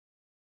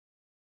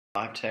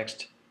Live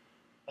text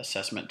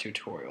assessment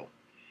tutorial.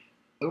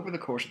 Over the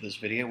course of this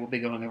video, we'll be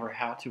going over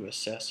how to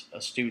assess a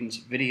student's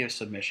video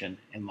submission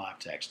in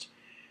LiveText.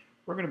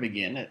 We're going to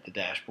begin at the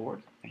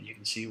dashboard, and you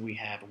can see we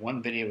have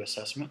one video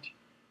assessment,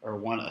 or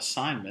one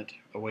assignment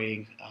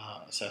awaiting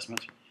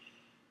assessment.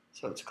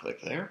 So let's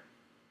click there.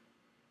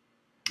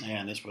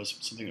 And this was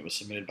something that was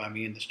submitted by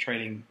me in this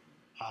training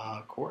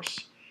course.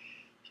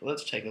 So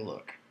let's take a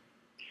look.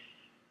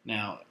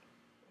 Now,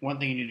 one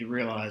thing you need to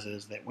realize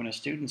is that when a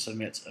student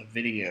submits a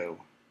video,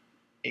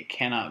 it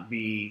cannot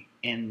be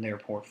in their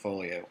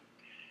portfolio.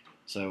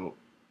 So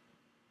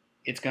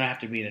it's going to have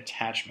to be an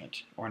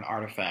attachment or an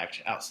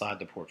artifact outside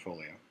the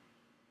portfolio.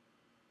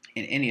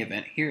 In any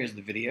event, here is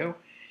the video.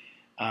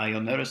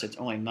 You'll notice it's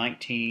only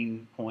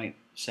 19.79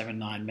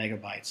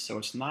 megabytes, so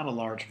it's not a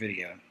large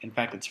video. In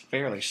fact, it's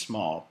fairly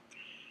small.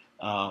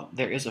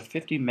 There is a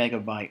 50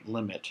 megabyte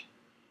limit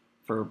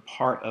for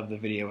part of the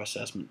video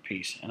assessment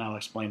piece, and I'll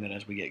explain that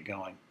as we get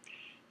going.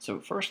 So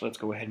first, let's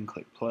go ahead and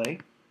click play.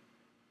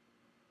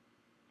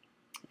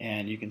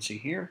 And you can see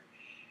here,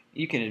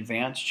 you can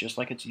advance just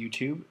like it's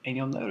YouTube, and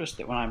you'll notice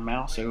that when I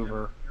mouse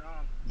over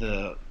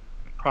the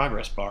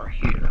progress bar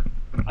here,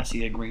 I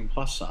see a green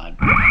plus sign.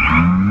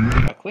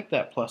 If I click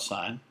that plus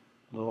sign,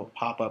 a little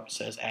pop-up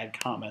says add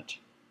comment,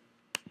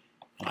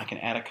 and I can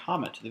add a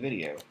comment to the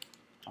video.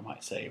 I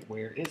might say,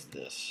 where is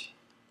this?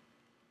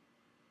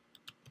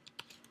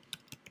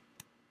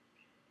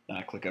 Then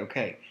I click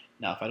OK.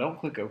 Now if I don't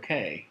click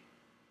OK,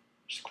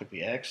 just click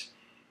the X,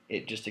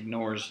 it just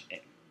ignores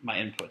my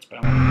inputs, but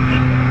I want to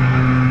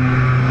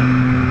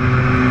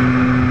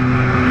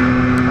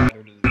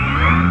take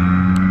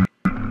that.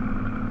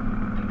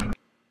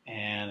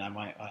 And I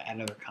might add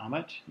another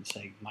comment and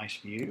say, nice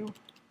view.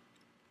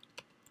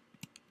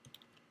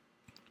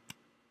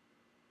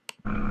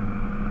 And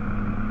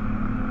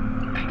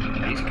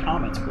these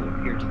comments will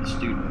appear to the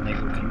student when they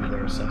review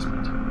their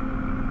assessment.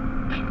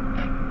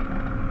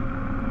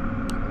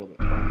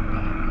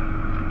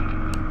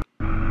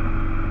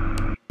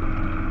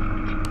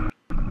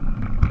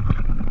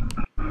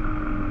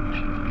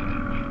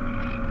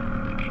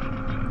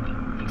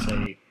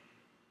 Say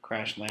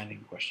crash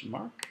landing question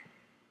mark.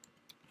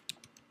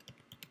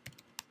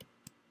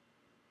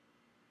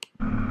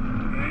 And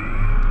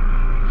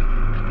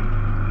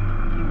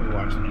we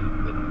watch the end of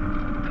the video.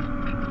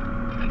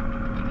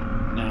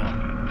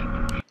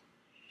 Now,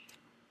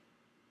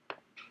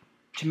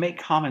 to make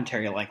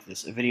commentary like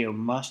this, a video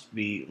must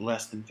be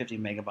less than 50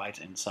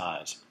 megabytes in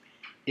size.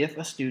 If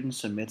a student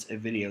submits a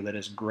video that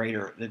is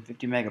greater than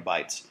 50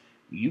 megabytes,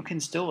 you can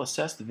still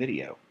assess the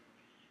video.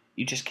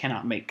 You just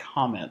cannot make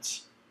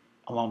comments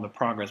along the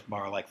progress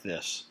bar like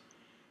this.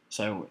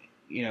 So,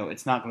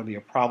 it's not going to be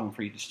a problem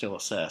for you to still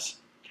assess.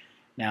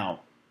 Now, of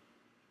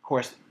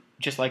course,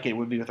 just like it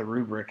would be with a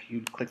rubric,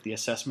 you'd click the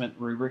assessment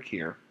rubric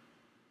here,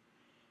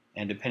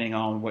 and depending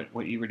on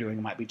what you were doing,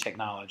 it might be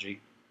technology,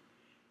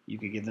 you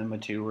could give them a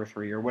 2 or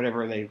 3 or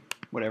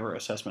whatever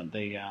assessment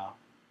they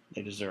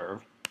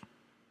deserve.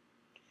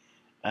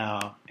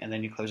 And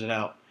then you close it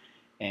out,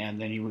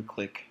 and then you would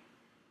click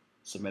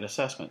submit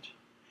assessment.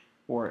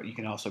 Or you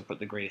can also put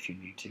the grade if you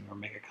need to, or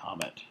make a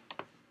comment.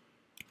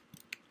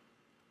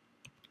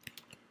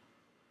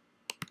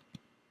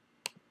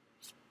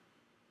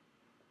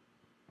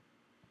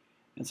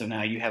 And so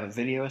now you have a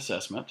video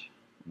assessment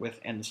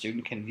and the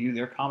student can view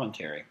their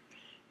commentary.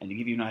 And to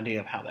give you an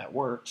idea of how that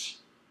works,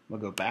 we'll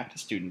go back to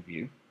student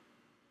view.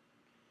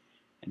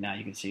 And now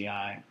you can see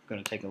I'm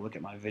going to take a look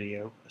at my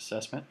video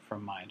assessment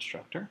from my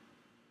instructor.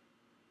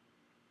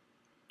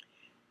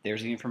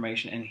 There's the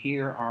information, and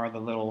here are the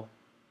little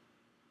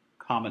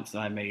comments that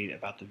I made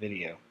about the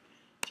video.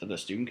 So the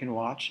student can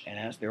watch, and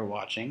as they're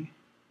watching,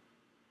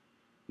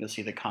 you'll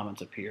see the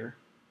comments appear.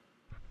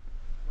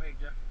 Wait,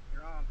 Jeff,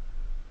 you're on.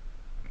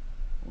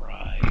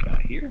 Right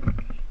about here.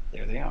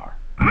 There they are.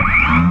 Of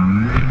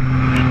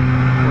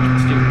course, the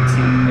student can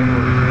see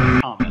every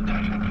comment,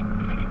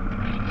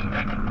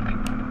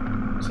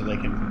 so they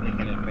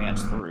can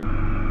advance through,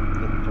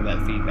 looking for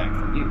that feedback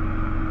from you.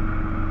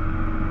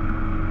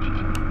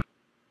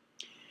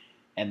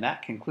 And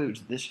that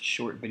concludes this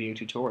short video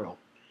tutorial.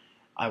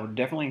 I would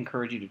definitely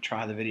encourage you to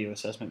try the video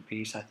assessment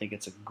piece. I think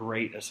it's a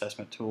great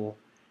assessment tool.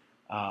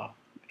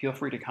 Feel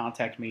free to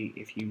contact me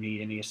if you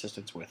need any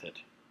assistance with it.